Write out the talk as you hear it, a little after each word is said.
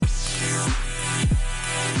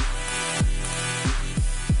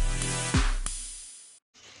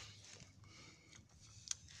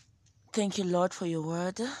Thank you, Lord, for your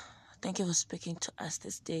word. Thank you for speaking to us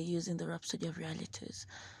this day using the Rhapsody of Realities.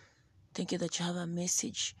 Thank you that you have a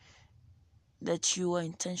message that you are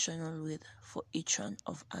intentional with for each one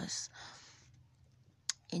of us.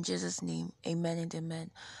 In Jesus' name, amen and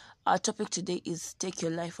amen. Our topic today is Take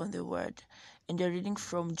Your Life on the Word. And you're reading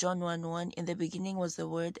from John 1:1. In the beginning was the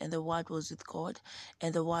Word, and the Word was with God,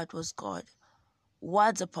 and the Word was God.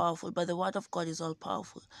 Words are powerful, but the word of God is all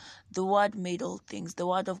powerful. The word made all things. The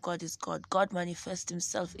word of God is God. God manifests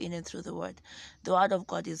himself in and through the word. The word of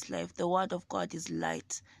God is life. The word of God is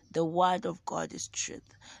light. The word of God is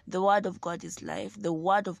truth. The word of God is life. The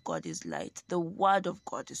word of God is light. The word of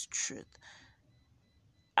God is truth.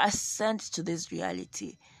 Assent to this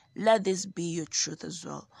reality. Let this be your truth as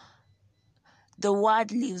well. The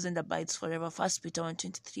word lives and abides forever. 1 Peter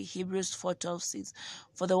 1:23. Hebrews 4:12 says,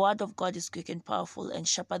 For the word of God is quick and powerful and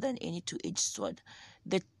sharper than any two-edged sword.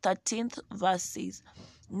 The 13th verse says,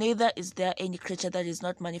 Neither is there any creature that is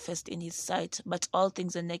not manifest in his sight, but all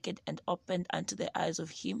things are naked and opened unto the eyes of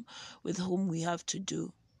him with whom we have to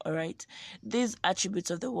do. All right. These attributes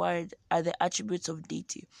of the word are the attributes of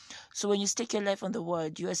deity. So when you stake your life on the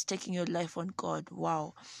word, you are staking your life on God.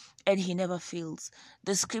 Wow. And he never fails.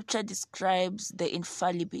 The scripture describes the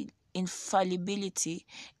infallibility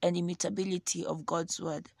and immutability of God's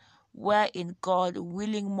word, wherein God,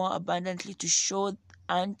 willing more abundantly to show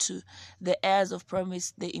unto the heirs of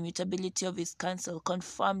promise the immutability of his counsel,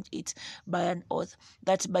 confirmed it by an oath,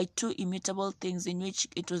 that by two immutable things in which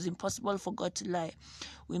it was impossible for God to lie,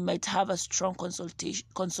 we might have a strong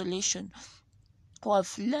consolation who have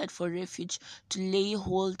fled for refuge, to lay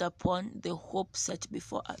hold upon the hope set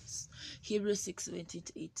before us. Hebrews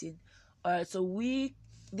 6:17-18. All right, so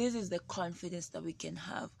this is the confidence that we can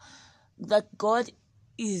have, that God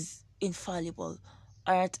is infallible,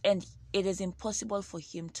 all right, and it is impossible for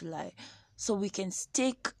him to lie. So we can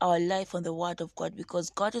stake our life on the word of God,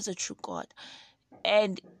 because God is a true God,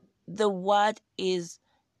 and the word is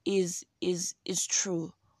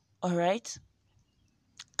true. All right.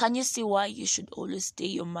 Can you see why you should always stay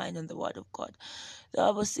your mind on the word of God? The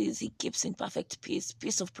Bible says he keeps in perfect peace,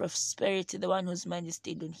 peace of prosperity, the one whose mind is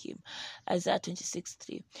stayed on him. Isaiah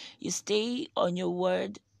 26:3. You stay on your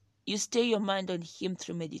word, you stay your mind on him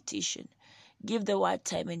through meditation. Give the word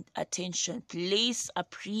time and attention. Place a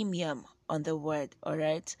premium on the word, all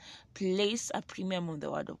right? Place a premium on the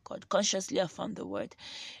word of God. Consciously affirm the word,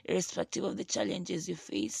 irrespective of the challenges you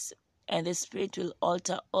face, and the Spirit will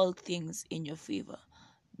alter all things in your favor.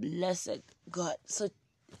 Blessed God. So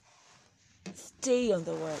stay on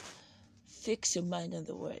the word. Fix your mind on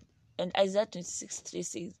the word. And Isaiah 26:3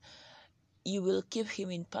 says, You will keep him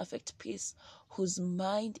in perfect peace, whose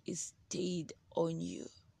mind is stayed on you.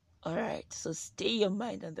 All right. So stay your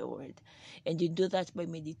mind on the word. And you do that by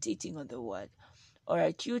meditating on the word. All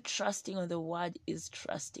right. You trusting on the word is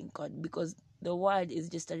trusting God, because the word is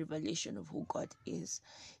just a revelation of who God is,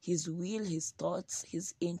 his will, his thoughts,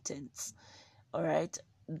 his intents. All right.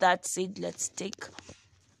 That said, let's take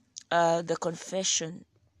the confession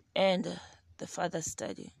and the further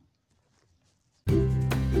study.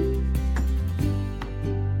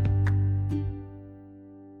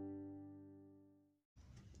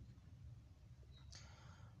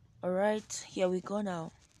 All right, here we go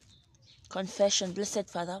now. Confession. Blessed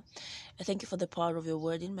Father, I thank you for the power of your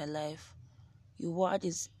word in my life. Your word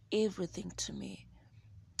is everything to me.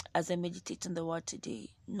 As I meditate on the word today,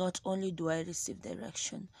 not only do I receive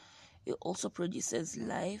direction, it also produces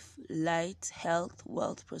life, light, health,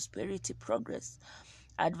 wealth, prosperity, progress,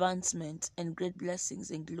 advancement, and great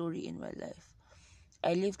blessings and glory in my life.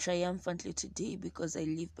 I live triumphantly today because I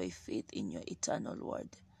live by faith in your eternal word.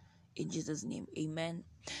 In Jesus' name, amen.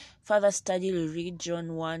 Further study, we read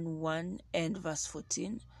John 1:1 and verse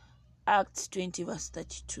 14, Acts 20 verse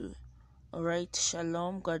 32. All right,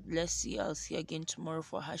 shalom. God bless you. I'll see you again tomorrow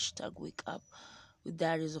for #Wake Up with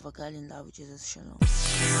Diaries of a Girl in Love with Jesus. Shalom.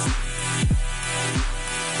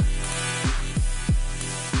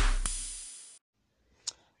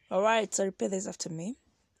 All right, so repeat this after me.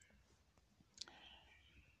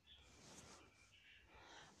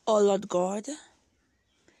 Oh Lord God,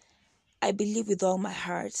 I believe with all my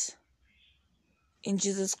heart in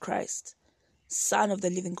Jesus Christ, Son of the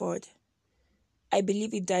living God. I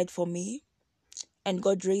believe he died for me, and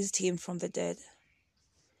God raised him from the dead.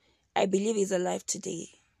 I believe he's alive today.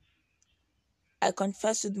 I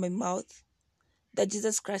confess with my mouth that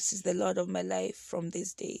Jesus Christ is the Lord of my life from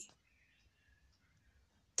this day.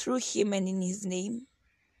 Through him and in his name,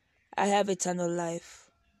 I have eternal life.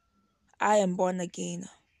 I am born again.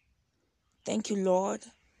 Thank you, Lord,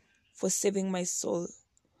 for saving my soul.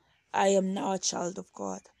 I am now a child of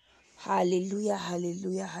God. Hallelujah,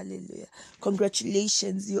 hallelujah, hallelujah.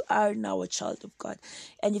 Congratulations, you are now a child of God.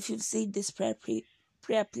 And if you've said this prayer,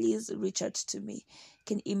 please reach out to me. You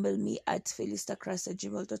can email me at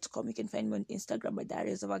felistachrist@gmail.com. You can find me on Instagram at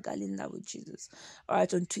Diaries of a Girl in Love with Jesus. Or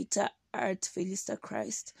on Twitter at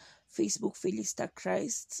felistachrist, Facebook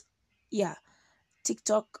felistachrist. Yeah,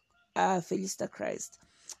 TikTok felistachrist.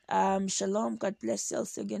 Shalom. God bless you. I'll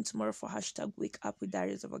see you again tomorrow for hashtag Wake Up with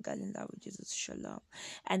Diaries of a Girl in Love with Jesus. Shalom.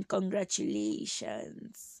 And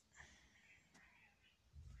congratulations.